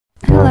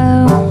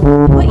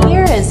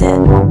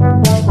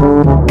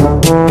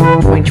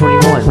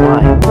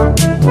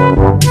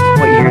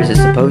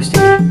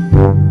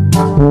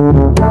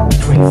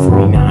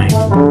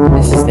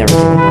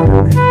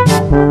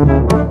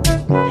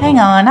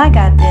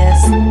is.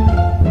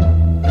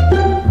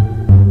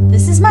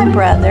 This is my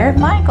brother,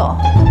 Michael.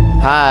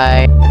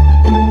 Hi.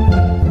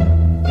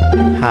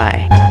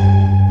 Hi.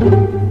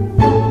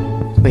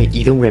 Wait,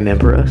 you don't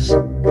remember us?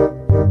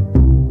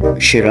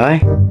 Should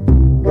I?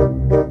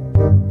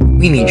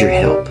 We need your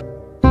help.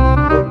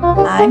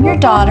 I'm your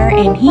daughter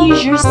and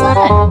he's your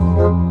son.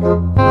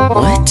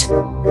 What?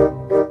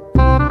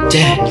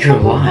 Dad, you're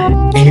alive,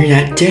 and you're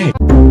not dead.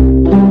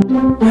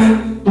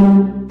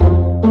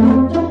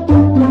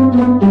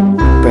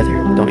 Brother,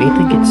 don't you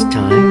think it's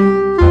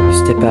time you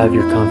step out of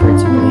your comfort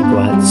zone and go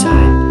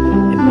outside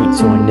and meet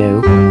someone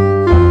new?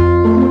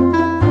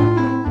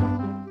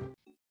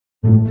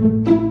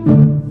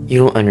 You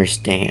don't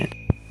understand.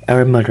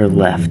 Our mother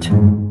left.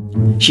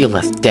 She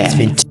left Dad. It's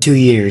been 2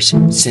 years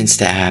since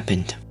that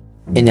happened.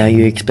 And now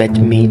you expect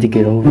me to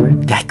get over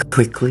it that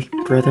quickly,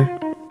 brother?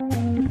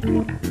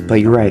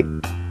 But you're right.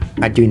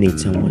 I do need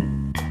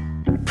someone.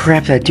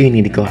 Perhaps I do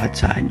need to go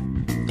outside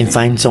and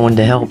find someone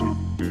to help.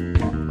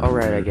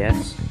 Alright, I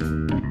guess.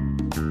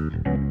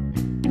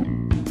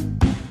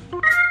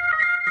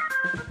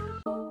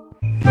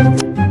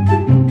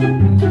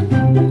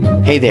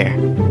 Hey there.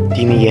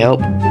 Do you need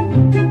help?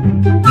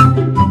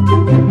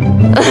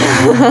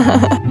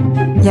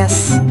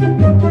 Yes.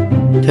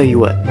 Tell you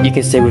what, you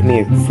can stay with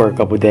me for a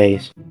couple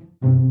days.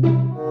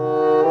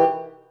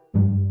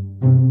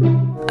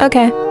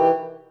 Okay.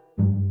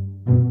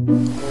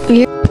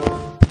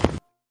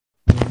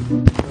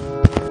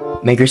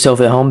 Make yourself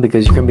at home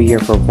because you're gonna be here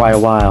for quite a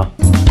while.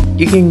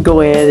 You can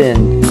go ahead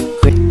and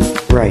click.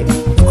 Right,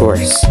 of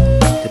course.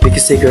 The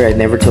biggest secret I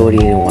never told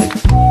anyone.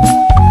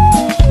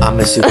 I'm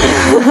a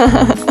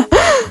superhero.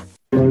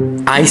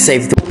 I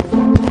saved the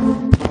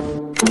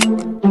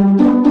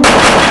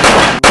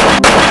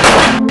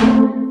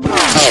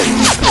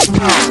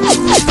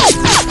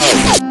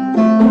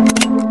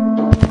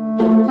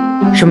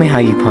Show me how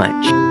you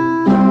punch.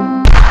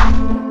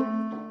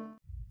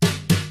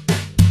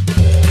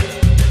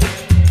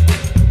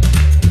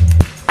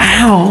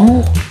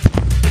 Ow!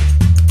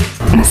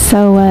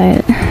 So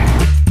what?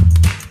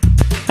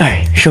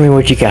 Alright, show me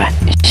what you got.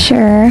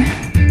 Sure.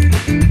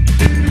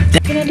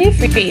 What can I do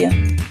for you?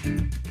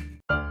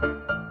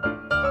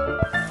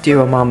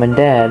 Dear Mom and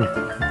Dad,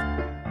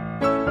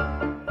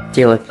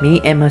 they left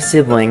me and my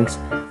siblings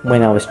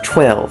when I was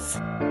 12.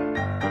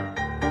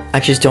 I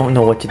just don't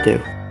know what to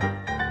do.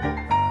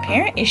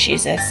 Parent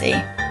issues, I see.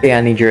 Yeah,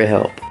 I need your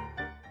help.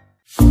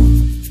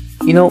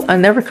 You know, I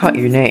never caught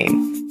your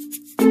name.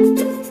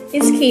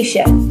 It's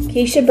Keisha.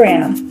 Keisha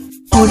Brown.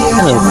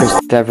 Hello,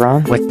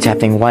 KentDevron. What's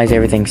happening? Why is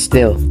everything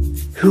still?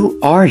 Who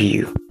are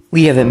you?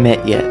 We haven't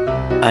met yet.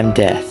 I'm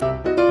Death.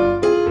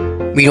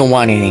 We don't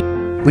want any.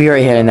 We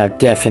already had enough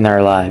death in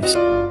our lives.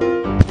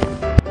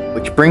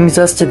 Which brings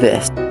us to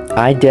this.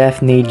 I,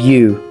 Death, need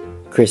you,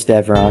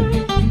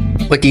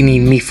 KentDevron. What do you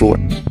need me for?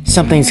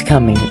 Something's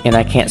coming, and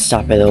I can't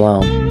stop it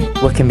alone.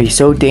 What can be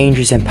so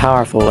dangerous and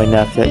powerful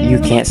enough that you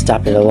can't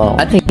stop it alone?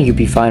 I think you'd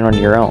be fine on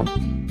your own.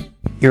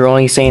 You're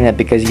only saying that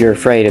because you're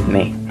afraid of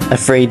me.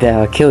 Afraid that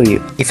I'll kill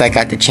you if I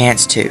got the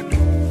chance to.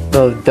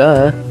 Well,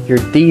 duh, you're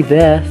the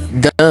Death.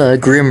 Duh,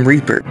 Grim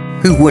Reaper.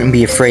 Who wouldn't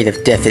be afraid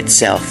of death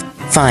itself?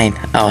 Fine,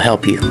 I'll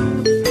help you.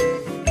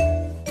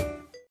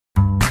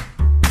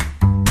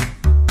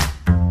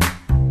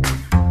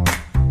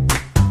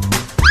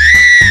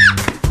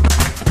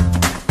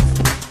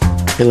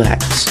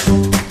 Relax.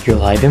 You're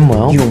alive and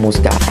well. You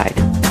almost died.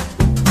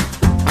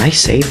 I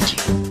saved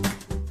you.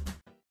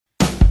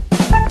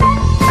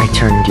 I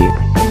turned you.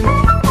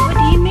 What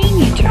do you mean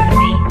you turned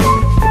me?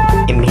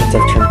 It means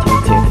I've turned you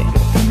into a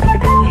vampire.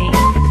 Wait,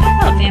 I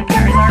thought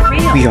vampires aren't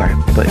real. We are,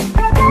 but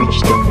we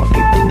just don't want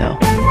people to know.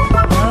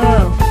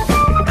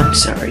 Oh, I'm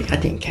sorry, I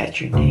didn't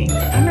catch your name.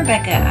 I'm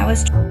Rebecca. I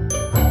was...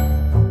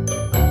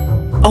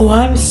 Oh,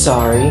 I'm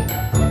sorry.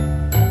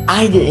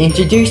 I didn't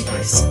introduce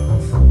myself.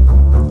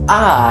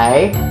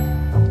 I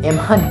am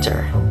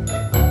Hunter.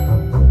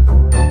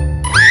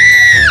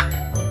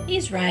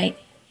 He's right.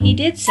 He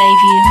did save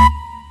you.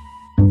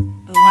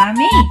 But why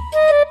me?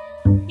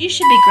 You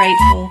should be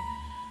grateful.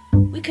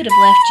 We could have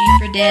left you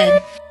for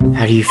dead.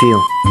 How do you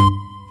feel?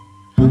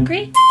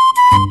 Hungry?